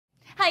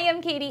Hi, I'm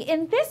Katie.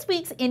 In this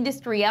week's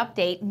industry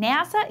update,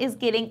 NASA is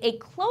getting a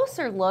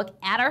closer look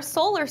at our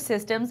solar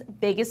system's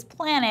biggest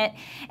planet,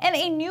 and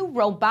a new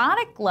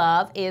robotic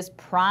glove is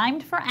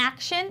primed for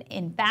action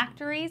in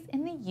factories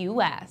in the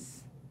U.S.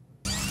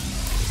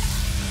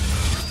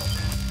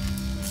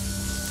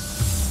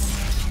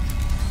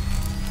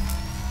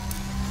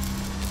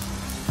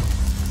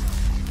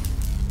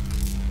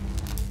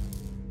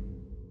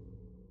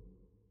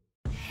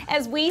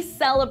 As we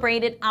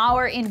celebrated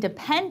our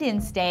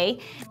Independence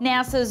Day,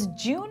 NASA's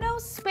Juno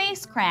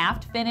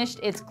spacecraft finished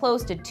its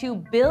close to 2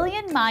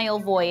 billion-mile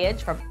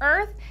voyage from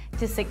Earth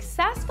to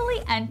successfully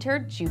enter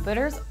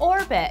Jupiter's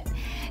orbit.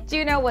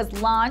 Juno was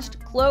launched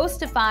close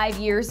to 5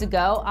 years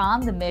ago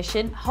on the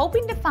mission,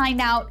 hoping to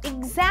find out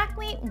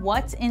exactly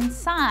what's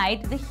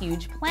inside the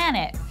huge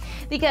planet.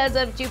 Because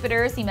of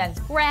Jupiter's immense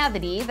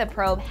gravity, the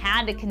probe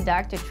had to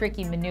conduct a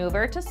tricky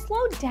maneuver to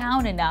slow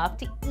down enough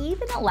to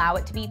even allow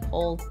it to be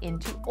pulled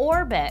into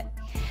orbit.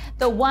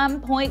 The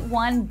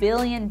 $1.1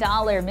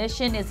 billion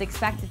mission is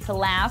expected to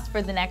last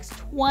for the next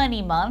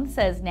 20 months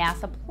as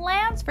NASA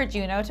plans for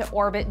Juno to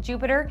orbit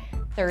Jupiter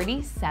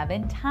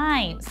 37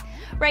 times.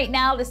 Right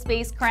now, the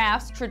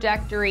spacecraft's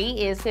trajectory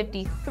is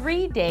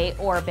 53-day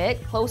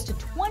orbit, close to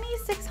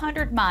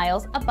 2,600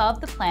 miles above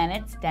the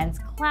planet's dense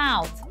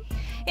clouds.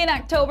 In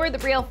October, the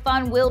real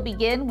fun will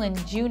begin when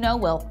Juno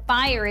will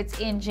fire its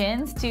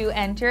engines to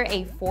enter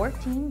a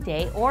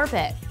 14-day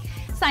orbit.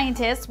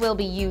 Scientists will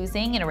be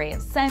using an array of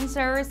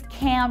sensors,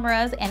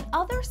 cameras, and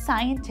other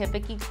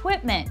scientific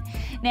equipment.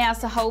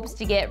 NASA hopes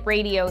to get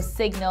radio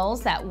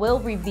signals that will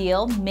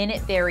reveal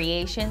minute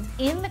variations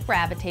in the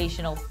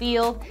gravitational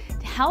field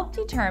to help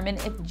determine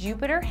if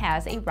Jupiter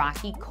has a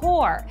rocky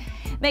core.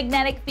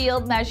 Magnetic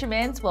field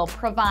measurements will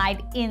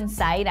provide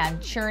insight on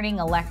churning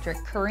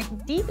electric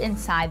current deep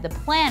inside the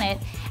planet,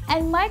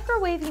 and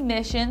microwave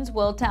emissions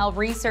will tell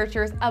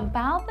researchers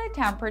about the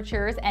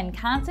temperatures and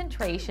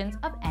concentrations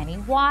of any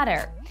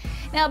water.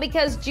 Now,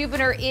 because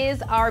Jupiter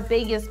is our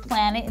biggest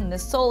planet in the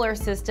solar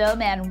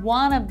system and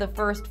one of the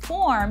first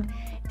formed,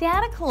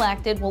 data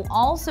collected will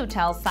also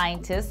tell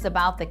scientists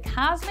about the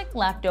cosmic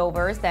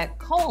leftovers that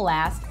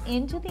coalesced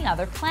into the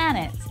other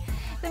planets.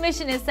 The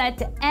mission is set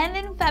to end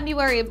in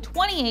February of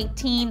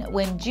 2018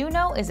 when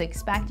Juno is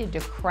expected to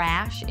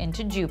crash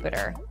into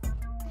Jupiter.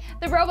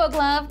 The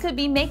RoboGlove could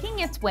be making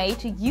its way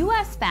to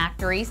U.S.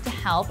 factories to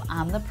help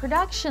on the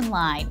production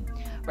line.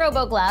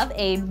 RoboGlove,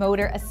 a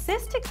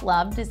motor-assisted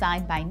glove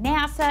designed by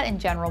NASA and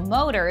General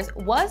Motors,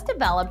 was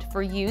developed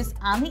for use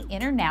on the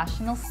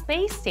International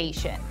Space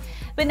Station.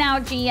 But now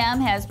GM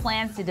has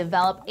plans to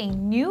develop a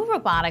new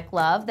robotic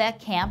glove that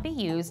can be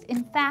used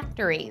in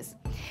factories.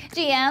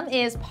 GM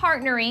is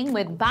partnering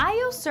with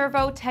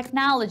Bio-Servo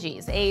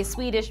Technologies, a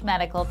Swedish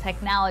medical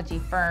technology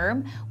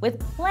firm, with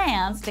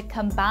plans to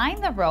combine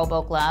the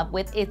RoboGlove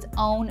with its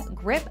own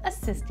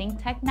grip-assisting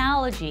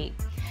technology.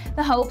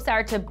 The hopes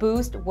are to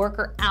boost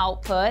worker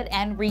output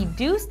and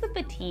reduce the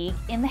fatigue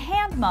in the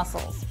hand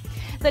muscles.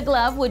 The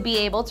glove would be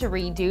able to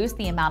reduce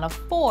the amount of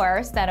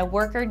force that a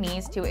worker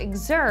needs to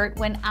exert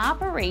when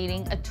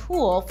operating a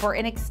tool for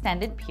an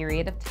extended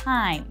period of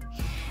time.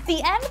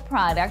 The end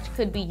product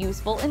could be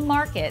useful in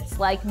markets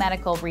like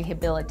medical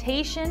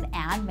rehabilitation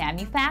and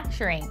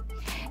manufacturing.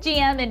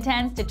 GM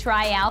intends to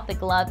try out the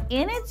glove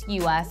in its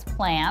U.S.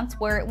 plants,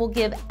 where it will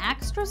give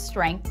extra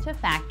strength to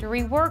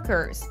factory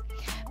workers.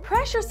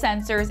 Pressure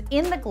sensors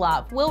in the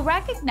glove will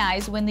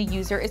recognize when the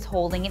user is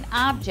holding an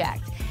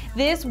object.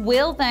 This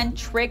will then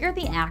trigger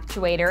the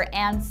actuator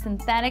and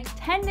synthetic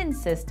tendon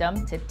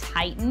system to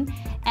tighten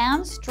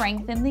and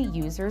strengthen the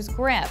user's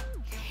grip.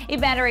 A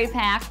battery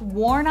pack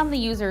worn on the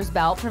user's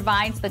belt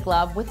provides the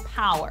glove with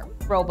power.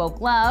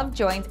 RoboGlove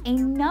joins a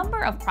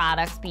number of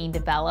products being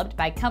developed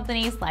by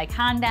companies like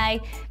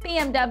Hyundai,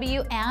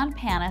 BMW, and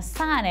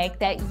Panasonic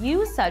that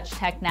use such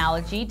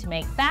technology to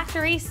make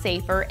factories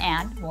safer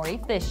and more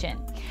efficient.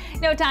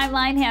 No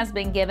timeline has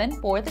been given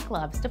for the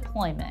glove's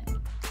deployment.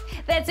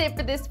 That's it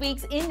for this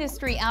week's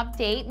industry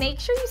update. Make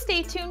sure you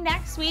stay tuned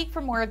next week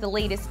for more of the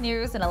latest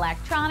news in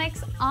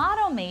electronics,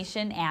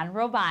 automation, and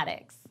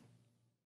robotics.